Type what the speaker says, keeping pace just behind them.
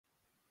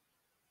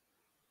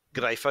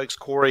G'day folks,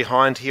 Corey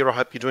Hind here. I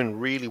hope you're doing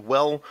really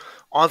well.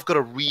 I've got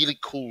a really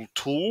cool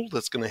tool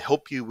that's going to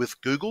help you with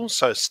Google,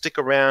 so stick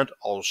around.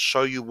 I'll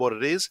show you what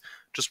it is.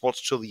 Just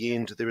watch till the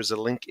end. There is a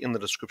link in the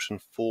description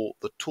for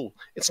the tool.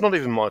 It's not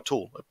even my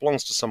tool. It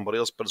belongs to somebody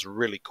else, but it's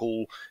really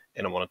cool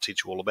and I want to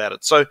teach you all about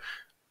it. So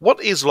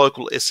what is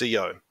local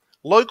SEO?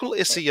 Local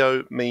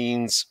SEO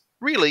means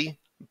really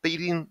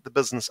beating the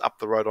business up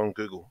the road on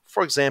Google.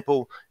 For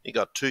example, you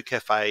got two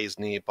cafes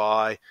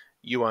nearby.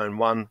 You own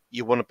one,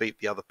 you want to beat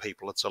the other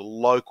people. It's a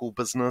local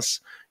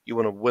business. You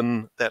want to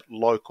win that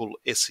local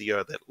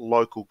SEO, that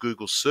local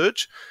Google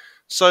search.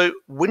 So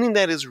winning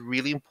that is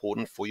really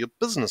important for your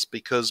business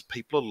because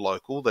people are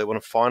local. They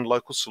want to find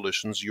local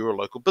solutions. You're a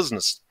local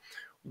business.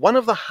 One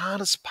of the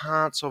hardest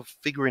parts of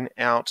figuring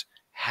out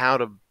how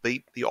to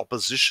beat the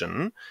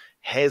opposition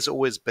has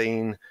always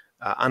been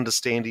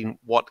understanding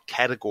what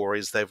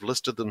categories they've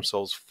listed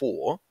themselves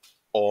for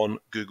on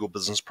Google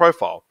Business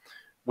Profile.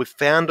 We've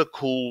found a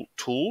cool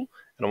tool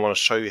and I want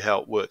to show you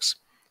how it works.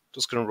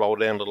 Just going to roll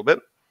down a little bit.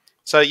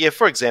 So yeah,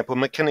 for example,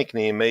 mechanic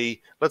near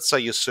me. Let's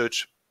say you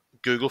search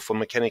Google for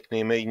mechanic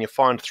near me and you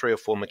find 3 or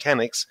 4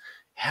 mechanics.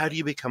 How do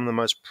you become the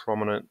most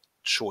prominent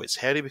choice?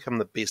 How do you become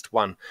the best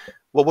one?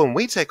 Well, when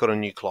we take on a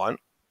new client,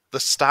 the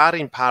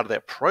starting part of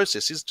that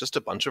process is just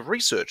a bunch of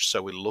research.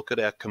 So we look at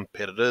our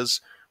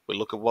competitors, we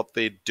look at what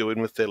they're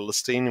doing with their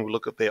listing, we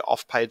look at their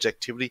off-page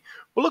activity,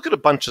 we'll look at a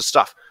bunch of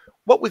stuff.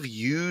 What we've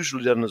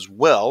usually done as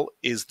well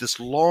is this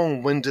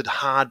long-winded,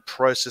 hard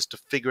process to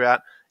figure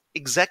out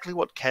exactly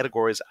what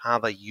categories are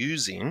they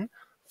using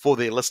for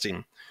their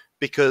listing,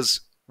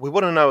 because we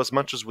want to know as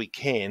much as we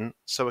can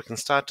so we can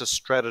start to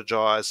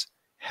strategize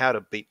how to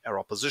beat our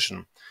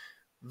opposition.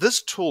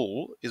 This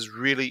tool is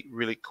really,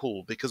 really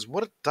cool because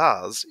what it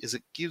does is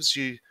it gives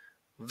you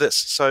this.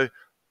 So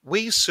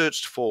we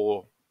searched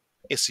for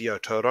SEO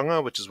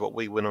Tauranga, which is what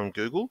we win on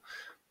Google.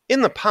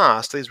 In the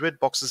past, these red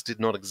boxes did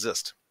not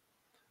exist.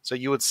 So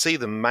you would see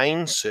the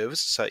main service,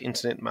 so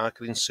internet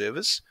marketing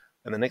service,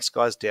 and the next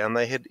guys down,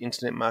 they had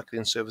internet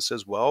marketing service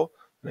as well.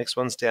 The next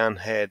ones down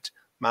had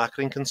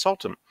marketing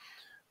consultant.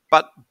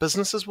 But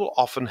businesses will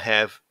often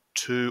have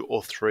 2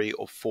 or 3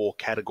 or 4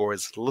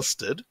 categories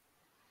listed,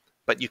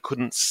 but you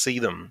couldn't see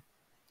them.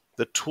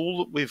 The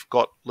tool that we've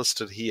got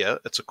listed here,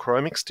 it's a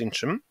Chrome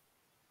extension.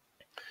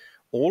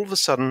 All of a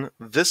sudden,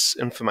 this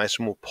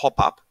information will pop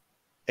up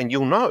and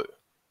you'll know.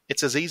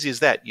 It's as easy as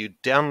that. You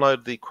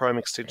download the Chrome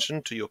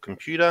extension to your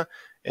computer,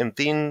 and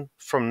then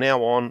from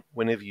now on,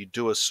 whenever you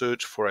do a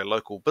search for a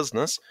local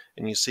business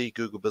and you see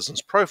Google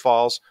Business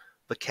Profiles,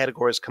 the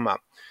categories come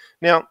up.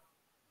 Now,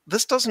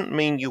 this doesn't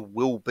mean you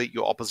will beat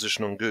your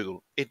opposition on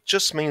Google. It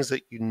just means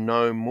that you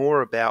know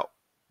more about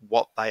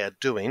what they are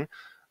doing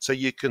so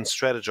you can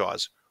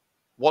strategize.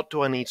 What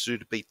do I need to do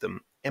to beat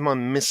them? Am I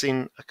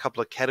missing a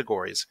couple of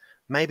categories?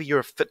 Maybe you're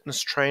a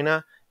fitness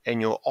trainer and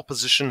your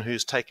opposition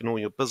who's taken all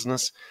your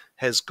business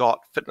has got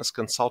fitness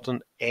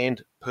consultant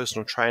and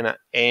personal trainer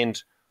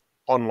and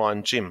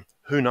online gym.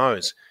 Who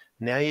knows?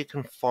 Now you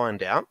can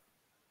find out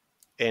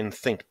and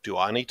think, do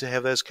I need to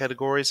have those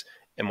categories?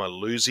 Am I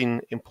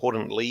losing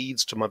important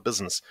leads to my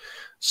business?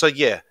 So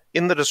yeah,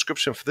 in the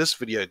description for this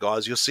video,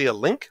 guys, you'll see a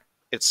link.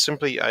 It's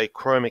simply a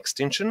Chrome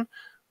extension.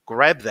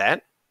 Grab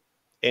that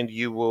and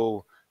you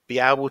will be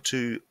able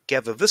to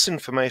gather this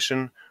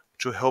information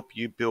to help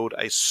you build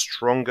a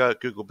stronger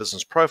Google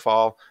Business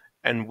Profile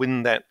and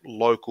win that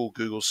local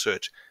Google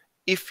search.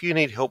 If you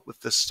need help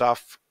with this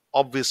stuff,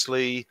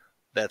 obviously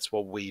that's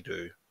what we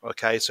do.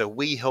 Okay, so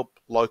we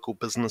help local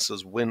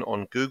businesses win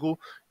on Google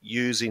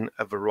using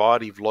a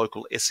variety of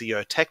local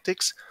SEO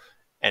tactics.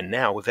 And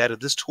now we've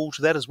added this tool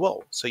to that as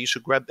well. So you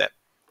should grab that.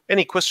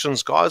 Any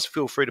questions, guys,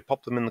 feel free to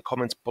pop them in the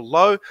comments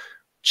below.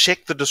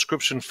 Check the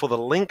description for the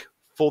link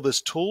for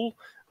this tool.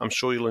 I'm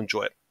sure you'll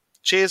enjoy it.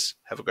 Cheers.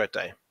 Have a great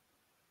day.